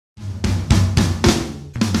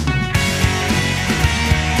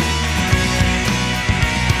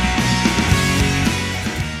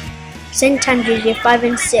St Andrews Year 5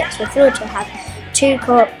 and 6 were thrilled to have 2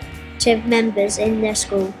 cooperative members in their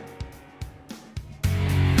school.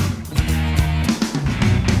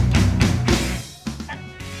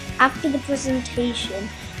 After the presentation,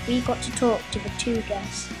 we got to talk to the 2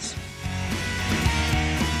 guests.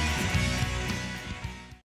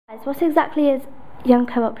 What exactly is Young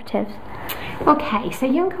Co-operatives? Okay, so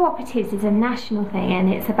Young Co-operatives is a national thing,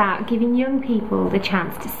 and it's about giving young people the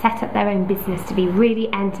chance to set up their own business, to be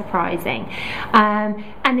really enterprising.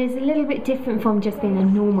 And it's a little bit different from just being a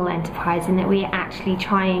normal enterprise in that we actually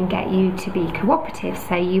try and get you to be cooperative,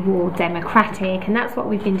 so you all democratic, and that's what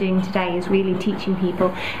we've been doing today, is really teaching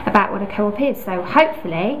people about what a co-op is. So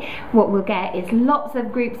hopefully what we'll get is lots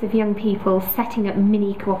of groups of young people setting up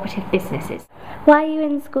mini cooperative businesses. Why are you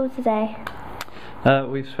in school today?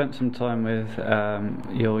 We've spent some time with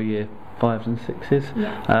your year 5s and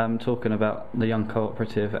 6s, talking about the Young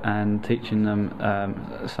Co-operative and teaching them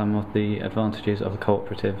some of the advantages of a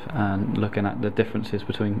cooperative and looking at the differences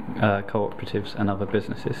between cooperatives and other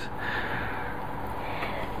businesses.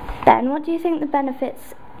 Ben, what do you think the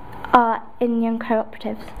benefits are in Young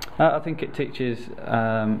Cooperatives? I think it teaches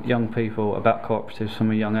young people about cooperatives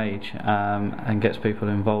from a young age and gets people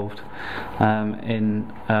involved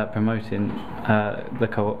in promoting the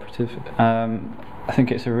cooperative. I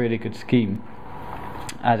think it's a really good scheme,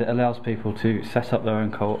 as it allows people to set up their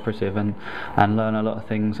own cooperative and learn a lot of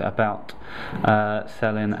things about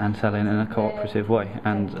selling in a cooperative way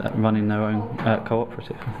and running their own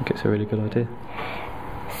cooperative. I think it's a really good idea.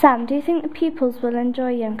 Sam, do you think the pupils will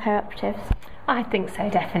enjoy Young Cooperatives? I think so,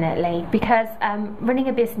 definitely, because running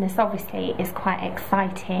a business obviously is quite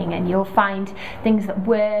exciting, and you'll find things that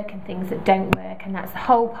work and things that don't work, and that's the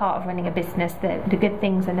whole part of running a business, the good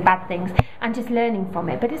things and the bad things, and just learning from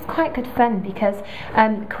it. But it's quite good fun because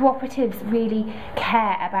cooperatives really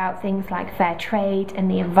care about things like fair trade and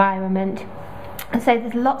the environment. And so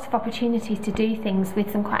there's lots of opportunities to do things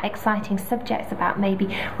with some quite exciting subjects about maybe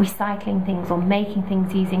recycling things or making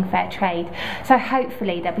things using fair trade. So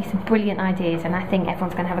hopefully there'll be some brilliant ideas, and I think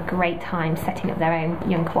everyone's going to have a great time setting up their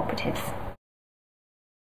own young cooperatives.